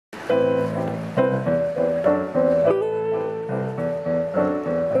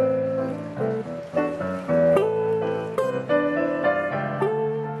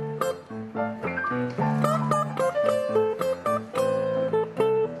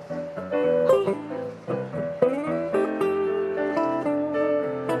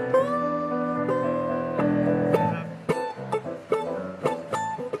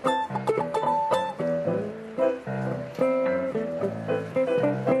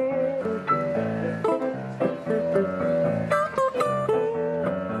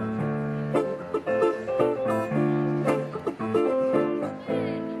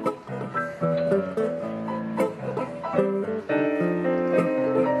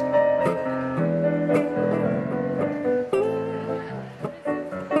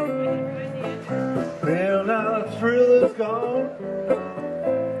Well, now the thrill is gone,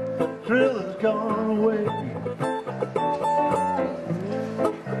 thrill is gone away.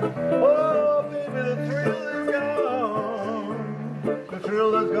 Oh, baby, the thrill is gone, the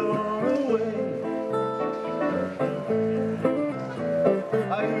thrill is gone away.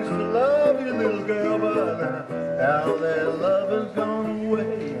 I used to love you, little girl, but now that love is gone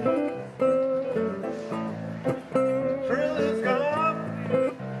away. Thrill is gone,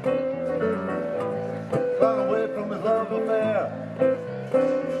 gone away from his love affair.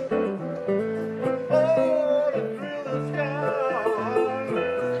 Oh, the thrill is gone,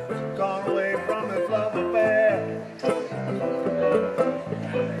 gone away from his love affair.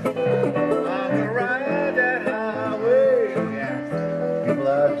 I'm gonna ride that highway, yeah. People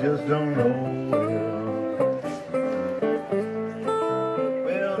I just don't know.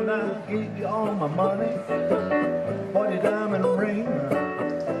 Well, now I gave you all my money, bought you diamond ring.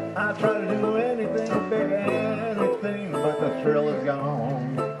 I try to do anything, baby, anything, but the thrill is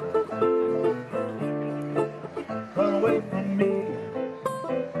gone. Run away from me.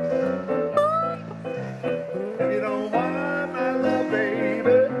 If you don't want my love,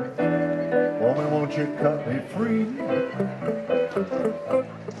 baby, woman, won't you cut me free?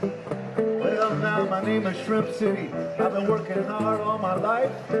 Well, now my name is Shrimp City. I've been working hard all my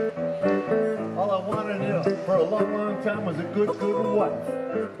life. All I wanted for a long, long time was a good, good wife.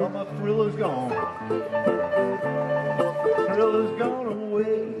 But my thrill is gone. Thrill is gone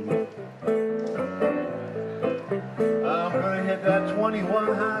away. I'm gonna hit that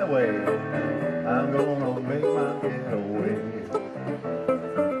 21 highway. I'm gonna make my getaway.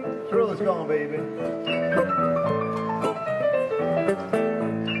 Thrill is gone, baby.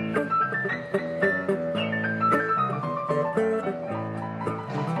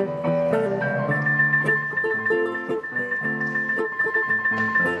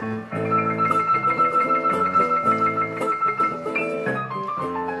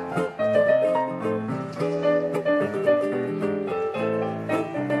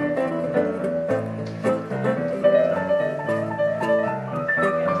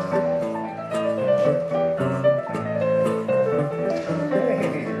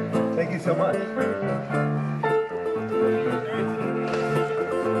 Thank you so much.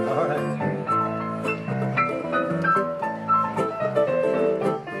 All right.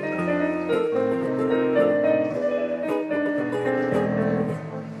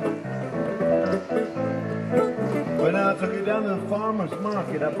 When I took you down to the farmer's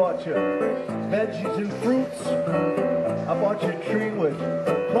market, I bought you veggies and fruits. I bought you a tree with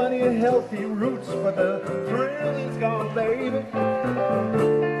plenty of healthy roots, but the thrill is gone, baby.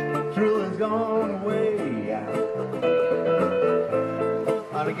 Thrill is gone away.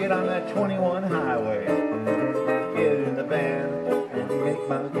 How to get on that 21 highway, get in the van and make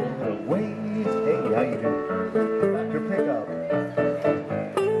my getaway. Hey, how you doing? Dr. Pickup.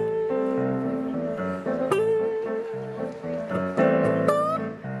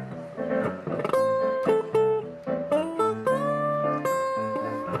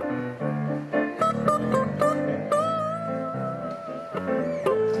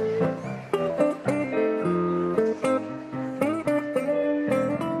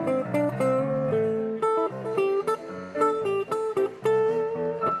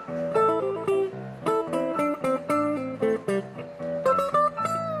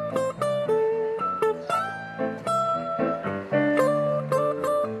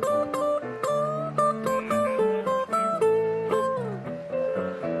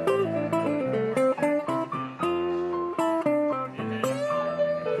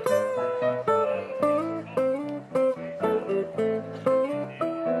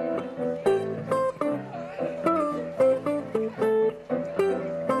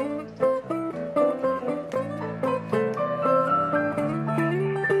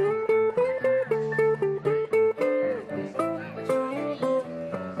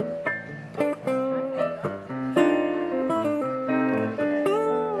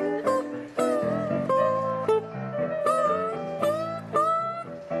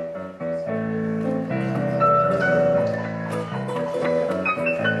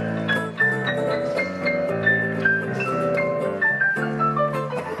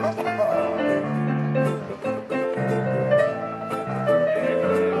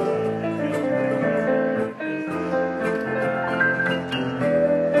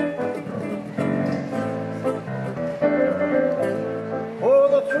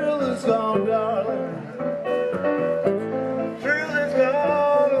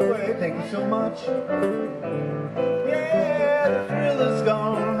 much. Yeah, the thrill is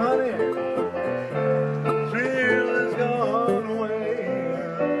gone, honey. Thrill is gone away.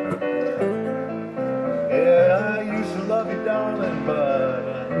 Yeah, I used to love you, darling, but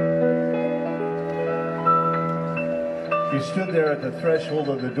you stood there at the threshold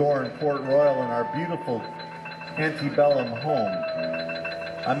of the door in Port Royal in our beautiful antebellum home.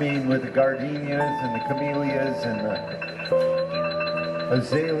 I mean, with the gardenias and the camellias and the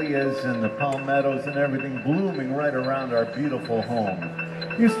azaleas and the palmettos and everything blooming right around our beautiful home.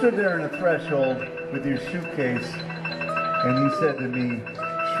 You stood there in the threshold with your suitcase and you said to me,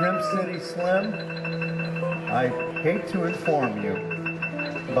 Shrimp City Slim, I hate to inform you,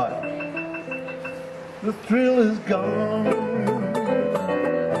 but the thrill is gone.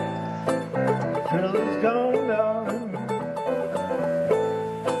 The thrill is gone now.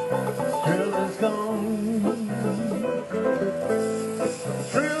 The thrill is gone. The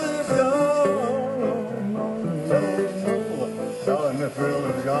thrill is gone. Darling, the thrill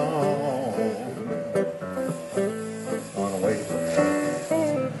is gone. Gone away.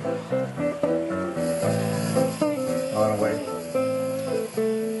 Gone away.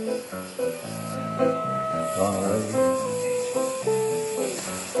 Gone away.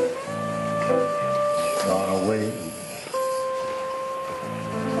 Gone away.